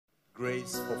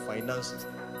Grace for finances.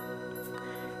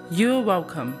 You're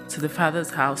welcome to the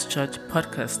Father's House Church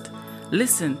podcast.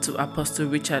 Listen to Apostle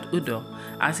Richard Udoh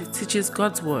as he teaches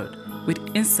God's word with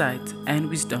insight and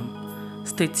wisdom.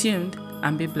 Stay tuned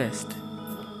and be blessed.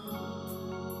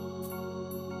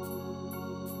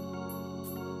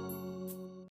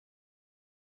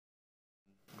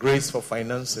 Grace for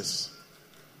finances.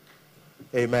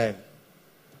 Amen.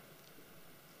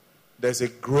 There's a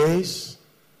grace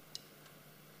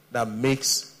that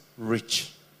makes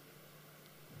rich.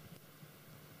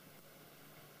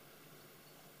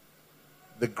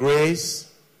 The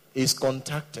grace is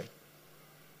contacted.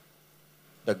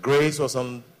 The grace was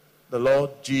on the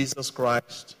Lord Jesus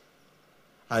Christ,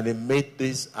 and He made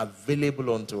this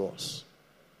available unto us.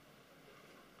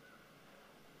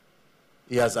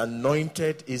 He has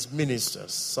anointed His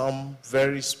ministers, some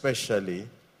very specially,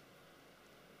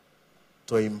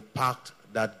 to impart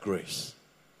that grace,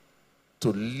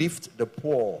 to lift the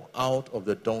poor out of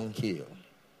the dunghill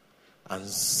and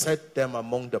set them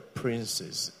among the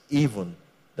princes, even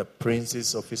the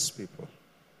princes of His people.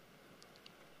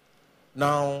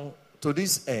 Now, to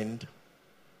this end,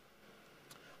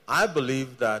 I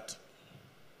believe that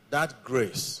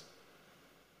grace,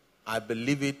 I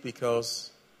believe it because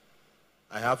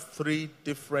I have 3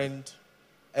 different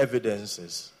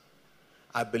evidences.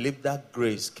 I believe that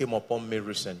grace came upon me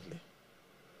recently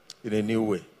in a new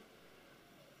way.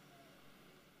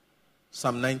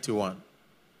 Psalm 91.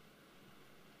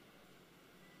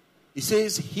 It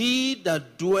says, "He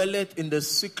that dwelleth in the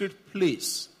secret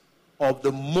place of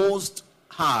the Most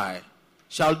High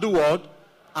shall do what?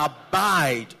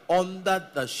 Abide under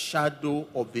the shadow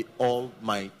of the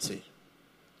Almighty."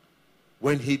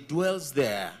 When he dwells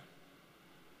there,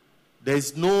 there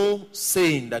is no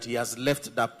saying that he has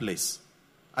left that place.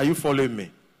 Are you following me?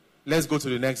 Let's go to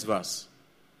the next verse.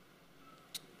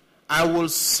 "I will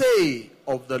say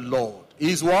of the Lord,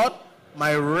 He is what?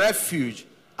 My refuge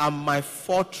and my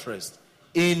fortress.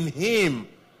 In Him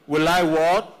will I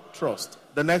what? Trust."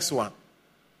 The next one.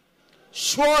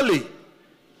 "Surely."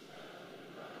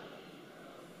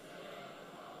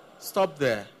 Stop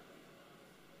there.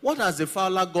 What has the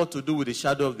fowler got to do with the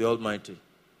shadow of the Almighty?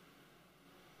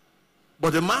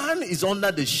 But the man is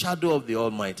under the shadow of the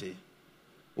Almighty.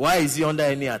 Why is he under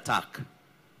any attack?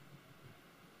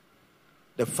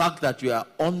 The fact that you are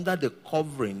under the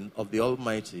covering of the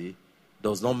Almighty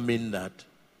does not mean that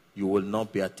you will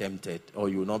not be attempted or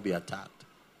you will not be attacked.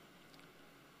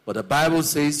 But the Bible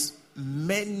says,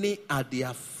 "Many are the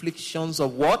afflictions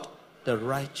of" what? "The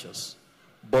righteous.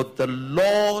 But the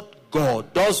Lord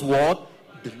God" does what?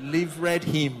 "Delivered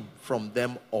him from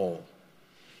them all."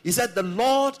 He said, "The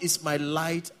Lord is my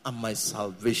light and my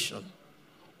salvation.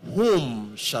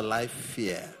 Whom shall I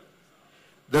fear?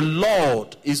 The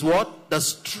Lord is" what? "The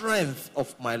strength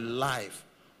of my life.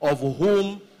 Of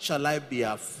whom shall I be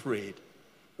afraid?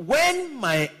 When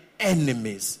my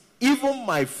enemies, even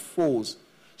my foes,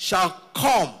 shall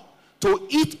come to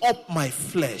eat up my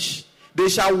flesh, they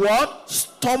shall" what?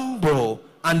 "Stumble,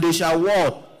 and they shall"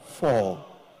 what? "Fall."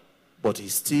 But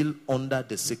he's still under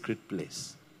the secret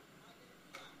place.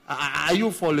 Are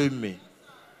you following me?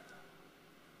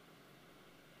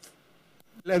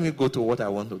 Let me go to what I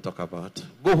want to talk about.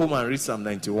 Go home and read Psalm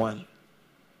 91.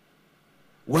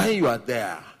 When you are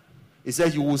there, it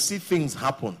says you will see things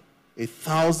happen.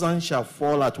 1,000 shall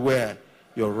fall at where?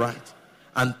 Your right.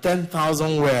 And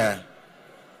 10,000 where?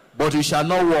 But you shall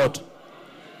not what?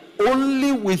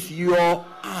 Only with your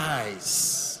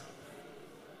eyes.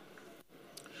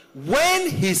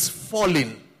 When he's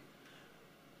falling,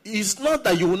 it's not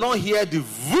that you will not hear the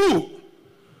voo.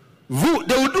 Voo.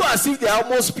 They will do as if they are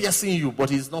almost piercing you, but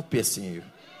he's not piercing you.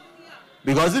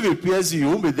 Because if he pierces you, you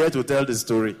won't be there to tell the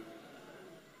story.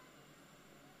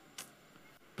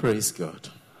 Praise God.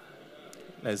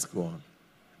 Let's go on.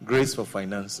 Grace for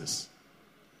finances.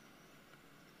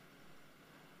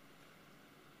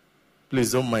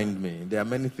 Please don't mind me. There are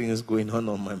many things going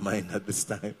on my mind at this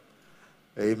time.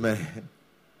 Amen.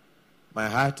 My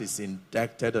heart is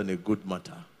indicted on a good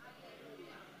matter.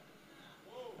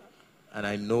 And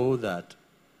I know that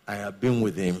I have been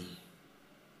with Him.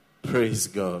 Praise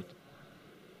God.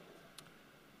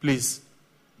 Please,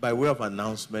 by way of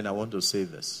announcement, I want to say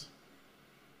this.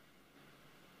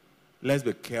 Let's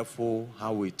be careful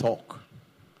how we talk.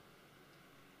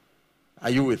 Are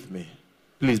you with me?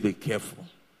 Please be careful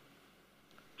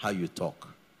how you talk.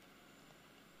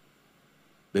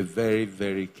 Be very,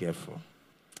 very careful.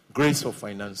 Grace for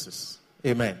finances.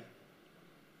 Amen.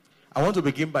 I want to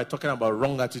begin by talking about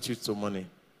wrong attitudes to money.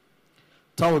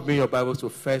 Turn with me your Bible to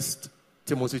 1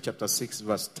 Timothy chapter 6,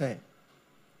 verse 10.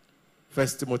 1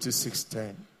 Timothy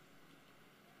 6:10.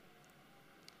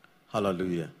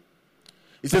 Hallelujah.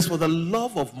 It says, for the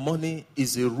love of money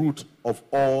is a root of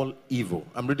all evil.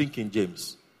 I'm reading King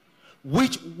James.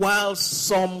 Which while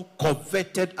some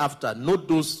coveted after, note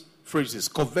those phrases,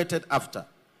 coveted after,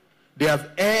 they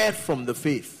have erred from the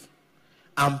faith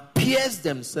and pierced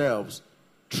themselves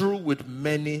through with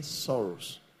many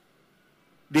sorrows.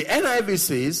 The NIV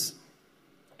says,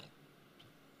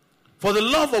 for the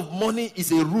love of money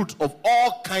is a root of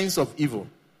all kinds of evil.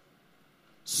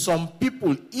 Some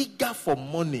people eager for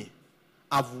money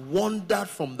have wandered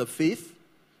from the faith,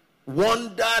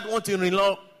 wandered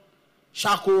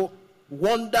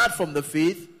from the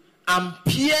faith, and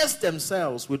pierced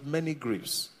themselves with many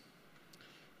griefs.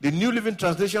 The New Living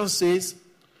Translation says,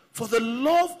 for the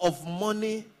love of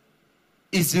money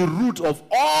is the root of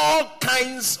all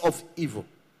kinds of evil.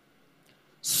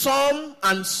 Some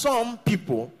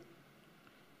people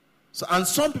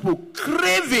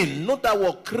craving, note that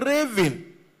word, craving.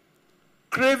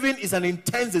 Craving is an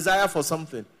intense desire for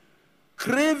something.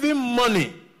 Craving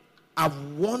money have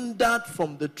wandered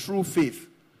from the true faith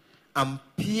and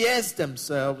pierced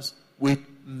themselves with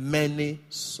many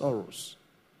sorrows.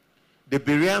 The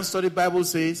Berean Study Bible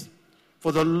says,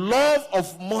 for the love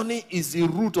of money is the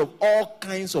root of all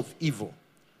kinds of evil.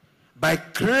 By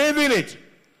craving it,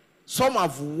 some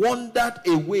have wandered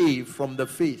away from the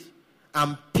faith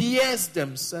and pierced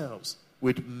themselves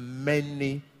with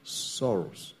many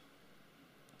sorrows.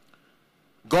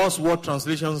 God's Word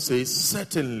translation says,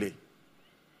 certainly,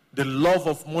 the love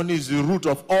of money is the root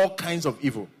of all kinds of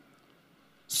evil.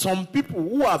 Some people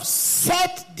who have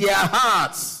set their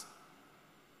hearts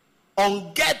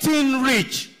on getting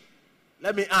rich,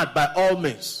 let me add, by all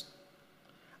means,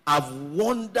 have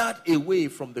wandered away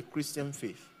from the Christian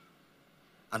faith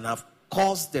and have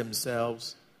caused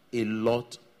themselves a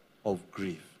lot of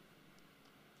grief.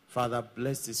 Father,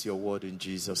 bless this your word in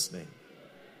Jesus' name.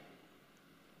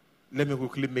 Let me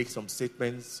quickly make some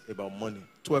statements about money.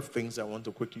 12 things I want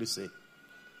to quickly say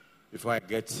before I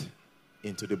get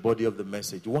into the body of the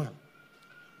message. 1,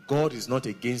 God is not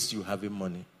against you having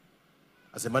money.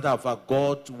 As a matter of fact,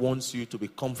 God wants you to be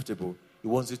comfortable. He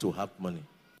wants you to have money.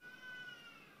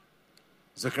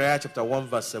 Zechariah chapter 1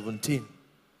 verse 17.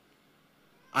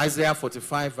 Isaiah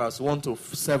 45 verse 1 to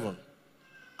 7.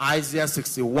 Isaiah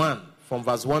 61 from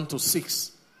verse 1 to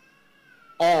 6.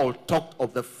 All talked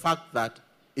of the fact that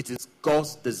it is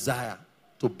God's desire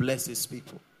to bless his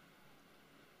people.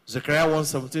 Zechariah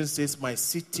 1:17 says, my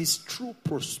city's true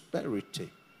prosperity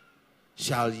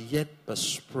shall yet be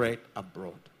spread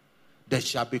abroad. There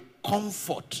shall be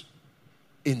comfort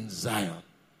in Zion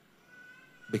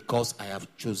because I have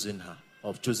chosen her,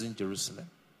 of chosen Jerusalem.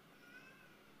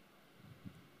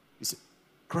 He said,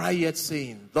 cry yet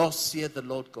saying, thus saith the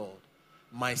Lord God,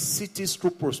 my city's true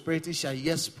prosperity shall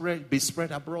yet be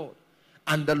spread abroad.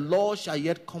 And the Lord shall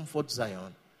yet comfort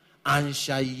Zion and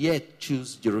shall yet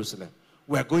choose Jerusalem.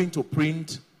 We are going to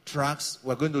print tracts.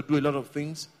 We are going to do a lot of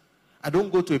things. I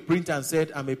don't go to a printer and say,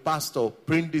 I'm a pastor,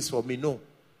 print this for me. No.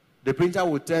 The printer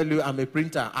will tell you, I'm a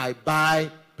printer. I buy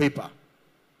paper.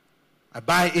 I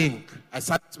buy ink. I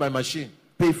service my machine.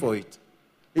 Pay for it.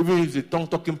 Even if it's a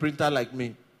tongue-talking printer like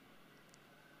me.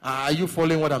 Are you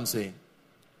following what I'm saying?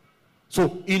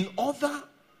 So, in order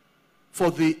for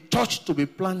the church to be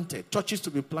planted, churches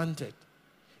to be planted,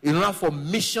 in order for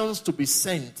missions to be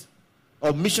sent,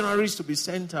 or missionaries to be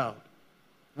sent out,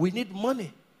 we need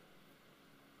money.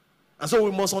 And so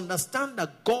we must understand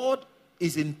that God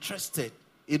is interested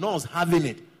in us having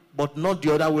it, but not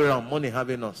the other way around, money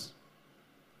having us.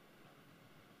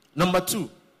 Number 2,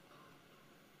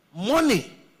 money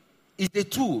is a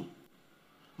tool.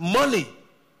 Money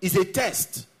is a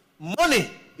test.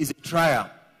 Money is a trial.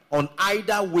 On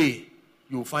either way,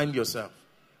 you find yourself.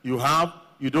 You have,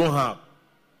 you don't have.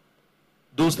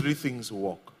 Those 3 things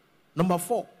work. Number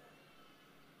 4,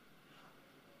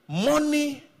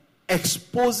 money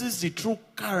exposes the true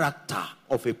character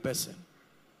of a person.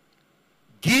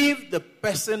 Give the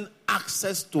person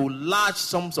access to large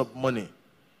sums of money,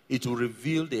 it will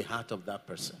reveal the heart of that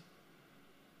person.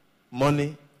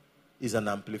 Money is an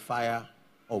amplifier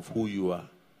of who you are.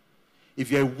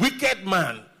 If you're a wicked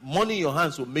man, money in your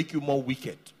hands will make you more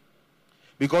wicked.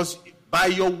 Because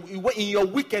in your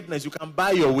wickedness, you can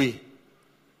buy your way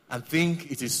and think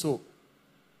it is so.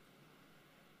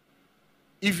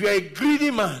 If you're a greedy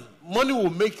man, money will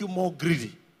make you more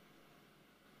greedy.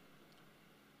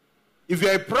 If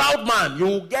you're a proud man, you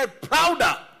will get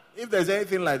prouder, if there's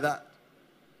anything like that,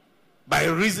 by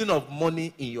reason of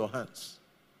money in your hands.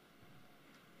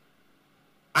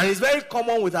 And it's very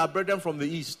common with our brethren from the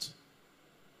East.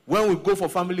 When we go for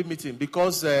family meeting,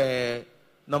 because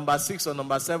number 6 or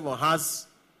number 7 has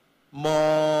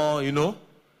more,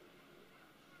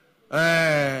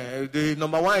 The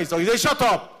number one is talking. He says, shut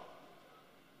up.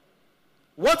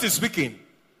 What is speaking?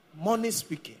 Money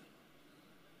speaking.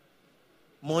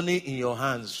 Money in your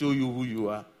hands show you who you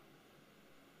are.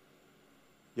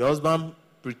 Your husband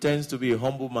pretends to be a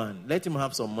humble man. Let him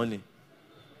have some money.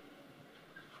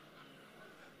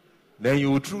 Then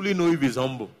you will truly know if he's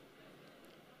humble.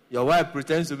 Your wife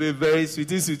pretends to be very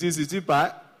sweetie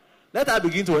pie. Let her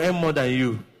begin to earn more than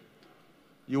you.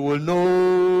 You will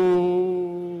know.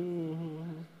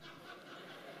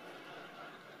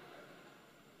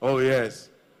 Oh, yes.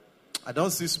 I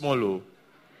don't see small, oh.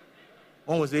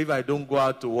 One will say, if I don't go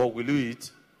out to work, will you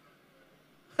eat?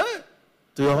 Hey,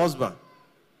 to your husband.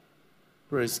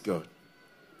 Praise God.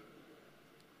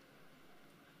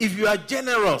 If you are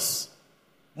generous,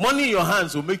 money in your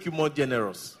hands will make you more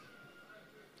generous.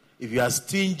 If you are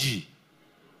stingy,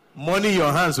 money in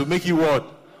your hands will make you what?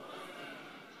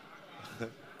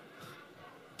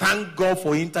 Thank God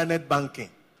for internet banking.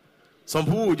 Some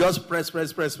people will just press.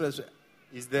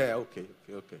 It's there. Okay.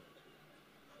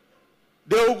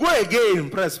 They will go again.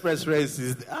 Press.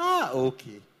 It's there.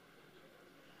 Okay.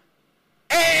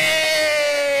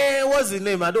 Hey, what's the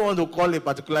name? I don't want to call a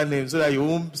particular name so that you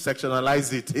won't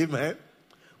sectionalize it. Amen.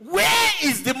 Where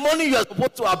is the money you are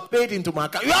supposed to have paid into my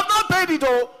account? You have not paid it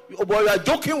all. But you are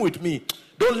joking with me.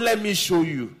 Don't let me show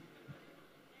you.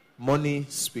 Money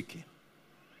speaking.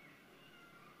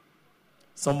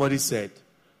 Somebody said,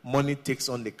 money takes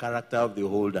on the character of the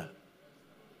holder.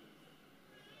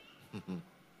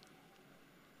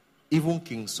 Even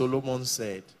King Solomon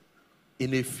said,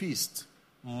 in a feast,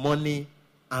 money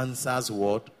answers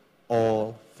what?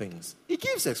 All things. He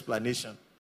gives explanation.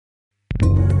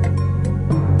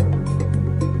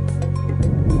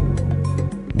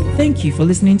 Thank you for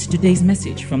listening to today's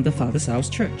message from the Father's House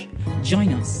Church.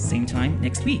 Join us same time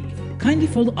next week. Kindly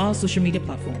follow our social media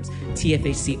platforms,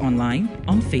 TFHC Online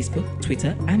on Facebook,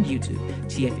 Twitter, and YouTube,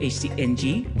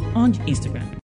 TFHCNG on Instagram.